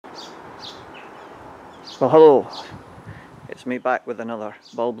Well, hello, it's me back with another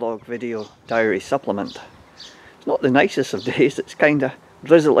Bulblog video diary supplement. It's not the nicest of days, it's kind of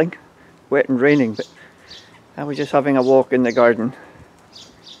drizzling, wet and raining, but I was just having a walk in the garden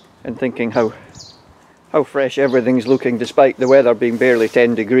and thinking how fresh everything's looking despite the weather being barely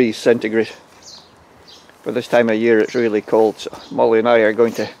 10 degrees centigrade. For this time of year it's really cold, so Molly and I are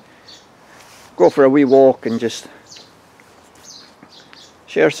going to go for a wee walk and just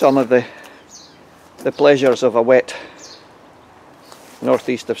share some of the pleasures of a wet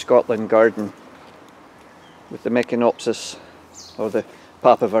northeast of Scotland garden with the Mechanopsis, or the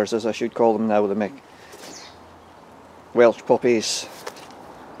papavers as I should call them now, the Welsh poppies,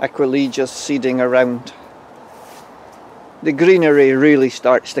 Aquilegias seeding around. The greenery really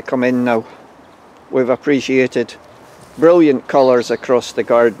starts to come in now. We've appreciated brilliant colours across the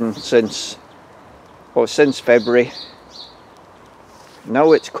garden since February.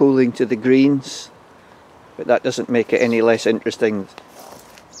 Now it's cooling to the greens, but that doesn't make it any less interesting.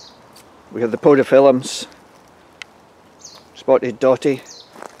 We have the podophyllums, spotted dotty,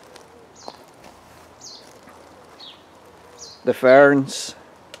 the ferns,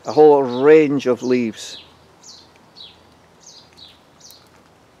 a whole range of leaves.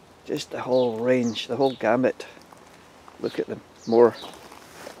 Just the whole range, the whole gamut. Look at them, more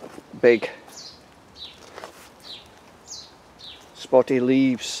big spotty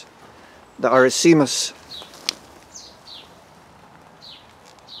leaves, the Aracemus.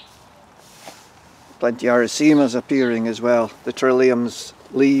 Plenty of Aracemas appearing as well. The Trillium's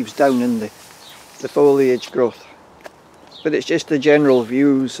leaves down in the foliage growth. But it's just the general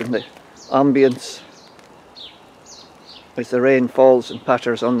views and the ambience as the rain falls and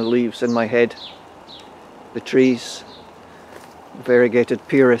patters on the leaves in my head. The trees, variegated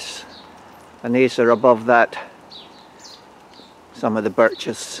pyrus, an acer above that, some of the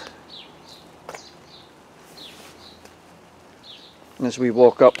birches. And as we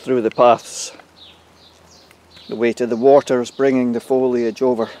walk up through the paths, the weight of the water is bringing the foliage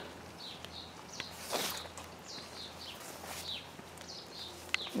over.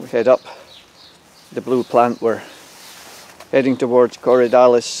 We head up the blue plant. We're heading towards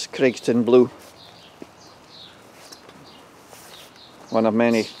Corydalis Craigston Blue. One of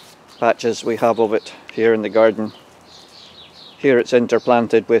many patches we have of it here in the garden. Here it's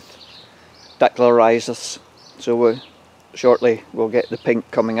interplanted with Dactylorhizis, so shortly we'll get the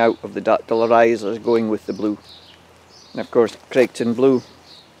pink coming out of the Dactylorhizis going with the blue. And of course Craigston Blue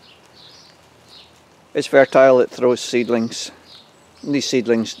is fertile, it throws seedlings. And these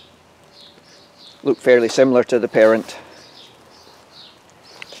seedlings look fairly similar to the parent.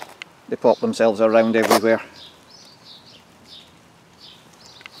 They pop themselves around everywhere.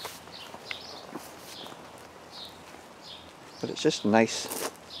 But it's just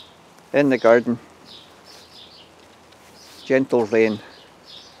nice in the garden. Gentle rain.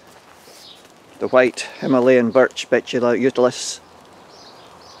 The white Himalayan birch, Betula utilis.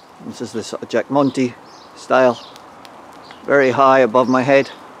 This is the sort of Jack Monty style. Very high above my head.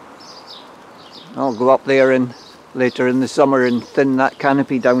 I'll go up there later in the summer and thin that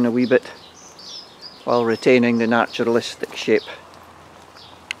canopy down a wee bit while retaining the naturalistic shape.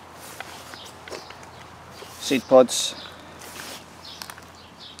 Seed pods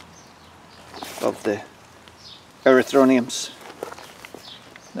of the erythroniums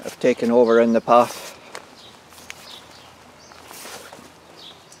that have taken over in the path.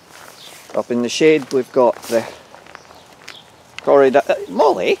 Up in the shade we've got the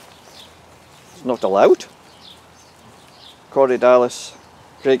Molly? It's not allowed. Corydalis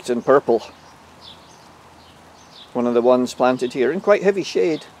Craigston Purple. One of the ones planted here in quite heavy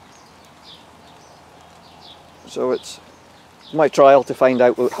shade. So it's my trial to find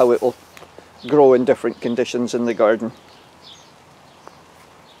out how it will grow in different conditions in the garden.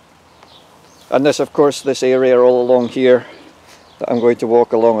 And this, of course, this area all along here that I'm going to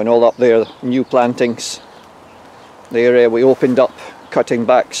walk along, and all up there, new plantings. The area we opened up, cutting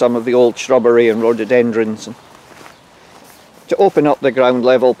back some of the old shrubbery and rhododendrons, and to open up the ground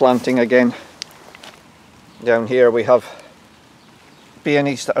level planting again. Down here we have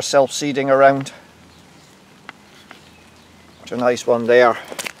peonies that are self-seeding around. There's a nice one there. A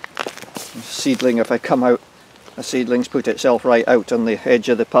seedling, if I come out, a seedling's put itself right out on the edge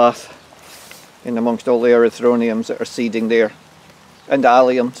of the path, in amongst all the erythroniums that are seeding there, and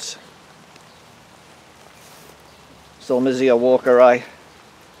alliums. Solmisia walkeri.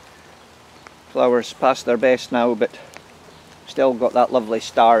 Flowers past their best now, but still got that lovely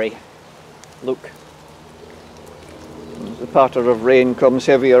starry look. As the patter of rain comes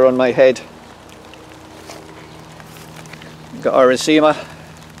heavier on my head. Got Aracema,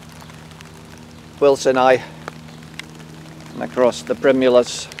 Wilson Eye and across the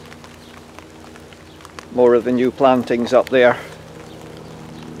primulas. More of the new plantings up there.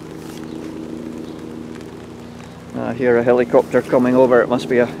 I hear a helicopter coming over. It must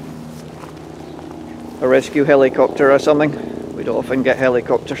be a rescue helicopter or something. We don't often get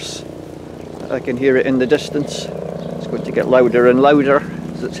helicopters. I can hear it in the distance. It's going to get louder and louder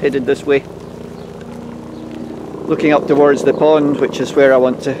as it's headed this way. Looking up towards the pond, which is where I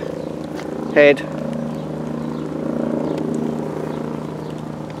want to head.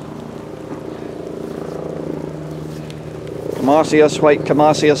 Camasias, white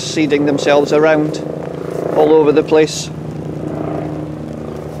camasias seeding themselves around all over the place.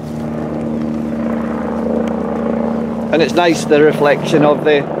 And it's nice, the reflection of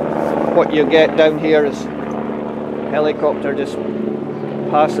what you get down here as the helicopter just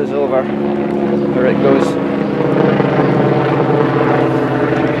passes over where it goes.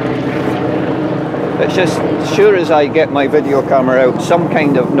 It's just, sure as I get my video camera out, some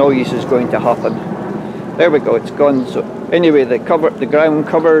kind of noise is going to happen. There we go, it's gone. So anyway, the ground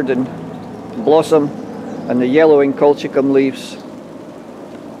covered in blossom and the yellowing colchicum leaves.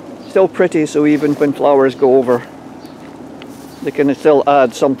 Still pretty, so even when flowers go over, they can still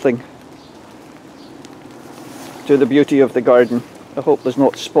add something to the beauty of the garden. I hope there's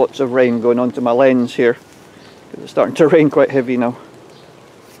not spots of rain going onto my lens here, because it's starting to rain quite heavy now.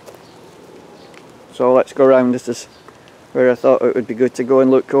 So let's go around. This is where I thought it would be good to go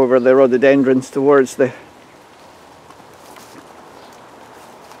and look over the rhododendrons towards the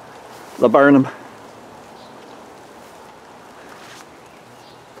laburnum.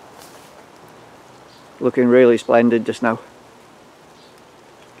 Looking really splendid just now.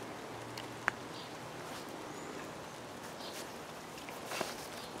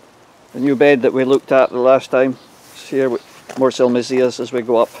 The new bed that we looked at the last time is here with more Silmisias as we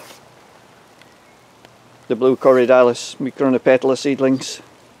go up. The blue Corydalis micronopetala seedlings,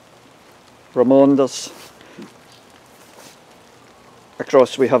 Ramondas.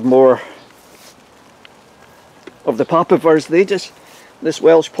 Across we have more of the papavers. This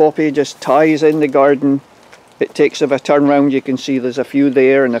Welsh poppy just ties in the garden. It takes a turn round. You can see there's a few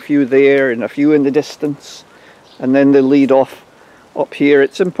there and a few there and a few in the distance, and then they lead off up here.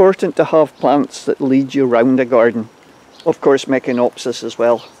 It's important to have plants that lead you round a garden. Of course, Mechanopsis as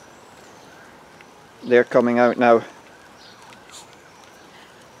well. They're coming out now.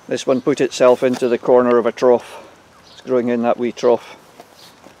 This one put itself into the corner of a trough. It's growing in that wee trough.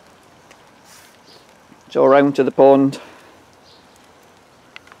 So around to the pond.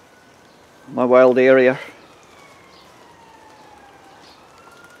 My wild area.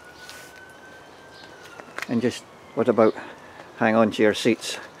 And just, what about, hang on to your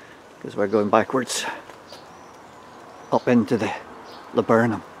seats, because we're going backwards up into the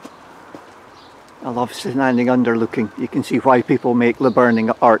laburnum. I love standing under looking. You can see why people make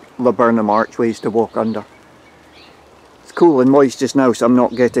laburnum archways to walk under. It's cool and moist just now, so I'm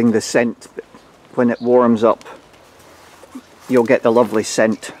not getting the scent. But when it warms up, you'll get the lovely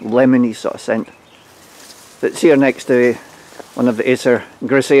scent, lemony sort of scent. It's here next to one of the Acer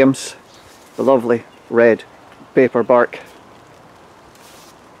Griseums, the lovely red paper bark.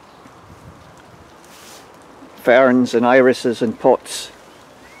 Ferns and irises and pots.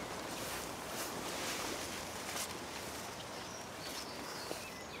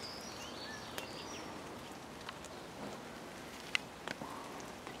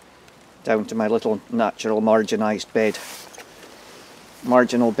 Down to my little natural marginalised bed.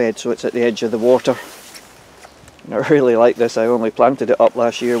 Marginal bed, so it's at the edge of the water. And I really like this. I only planted it up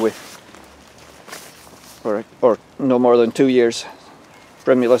last year with, or no more than 2 years.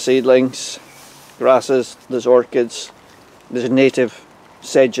 Primula seedlings, grasses, there's orchids, there's native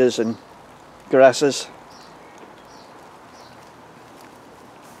sedges and grasses.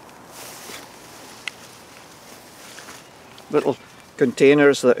 Little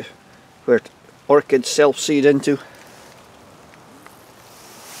containers where orchids self-seed into.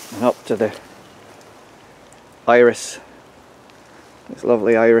 And up to the iris. This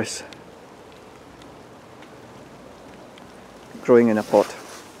lovely iris. Growing in a pot.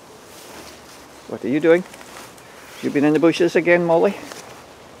 What are you doing? You've been in the bushes again, Molly?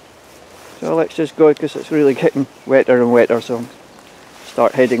 So let's just go, because it's really getting wetter and wetter, so I'll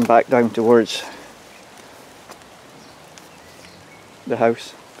start heading back down towards the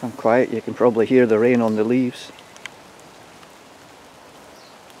house. I'm quiet, you can probably hear the rain on the leaves.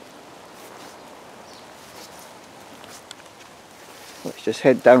 Let's just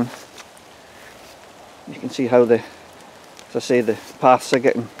head down. You can see how as I say, the paths are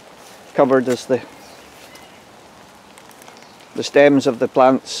getting covered as the stems of the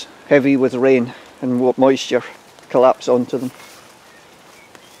plants, heavy with rain, and what moisture collapse onto them.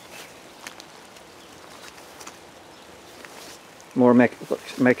 More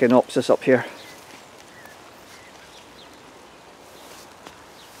Echinopsis up here.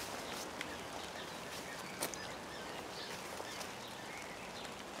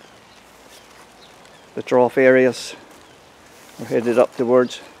 The trough areas are headed up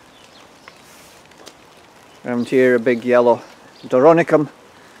towards. Around here a big yellow Doronicum,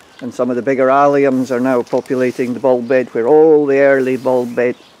 and some of the bigger alliums are now populating the bulb bed, where all the early bulb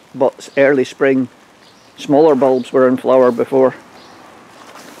bed, early spring smaller bulbs were in flower before.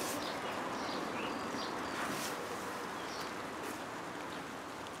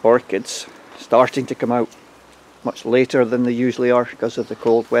 Orchids starting to come out much later than they usually are because of the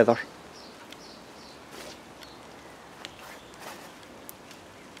cold weather.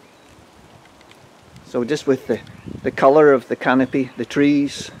 So just with the colour of the canopy, the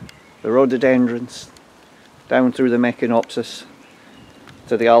trees, the rhododendrons, down through the Echinopsis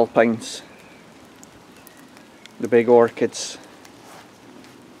to the alpines, the big orchids,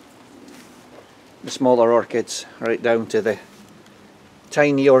 the smaller orchids, right down to the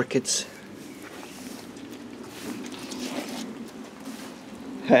tiny orchids.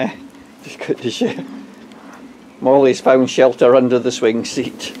 Just got to share. Molly's found shelter under the swing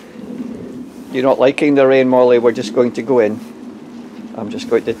seat. You're not liking the rain, Molly, we're just going to go in. I'm just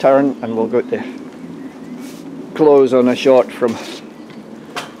going to turn and we'll go to close on a shot from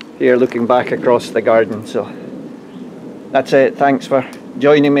here looking back across the garden. So that's it, thanks for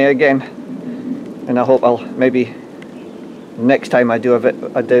joining me again, and I hope I'll maybe next time I do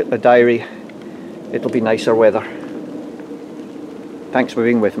a diary it'll be nicer weather. Thanks for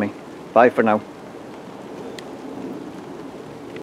being with me. Bye for now.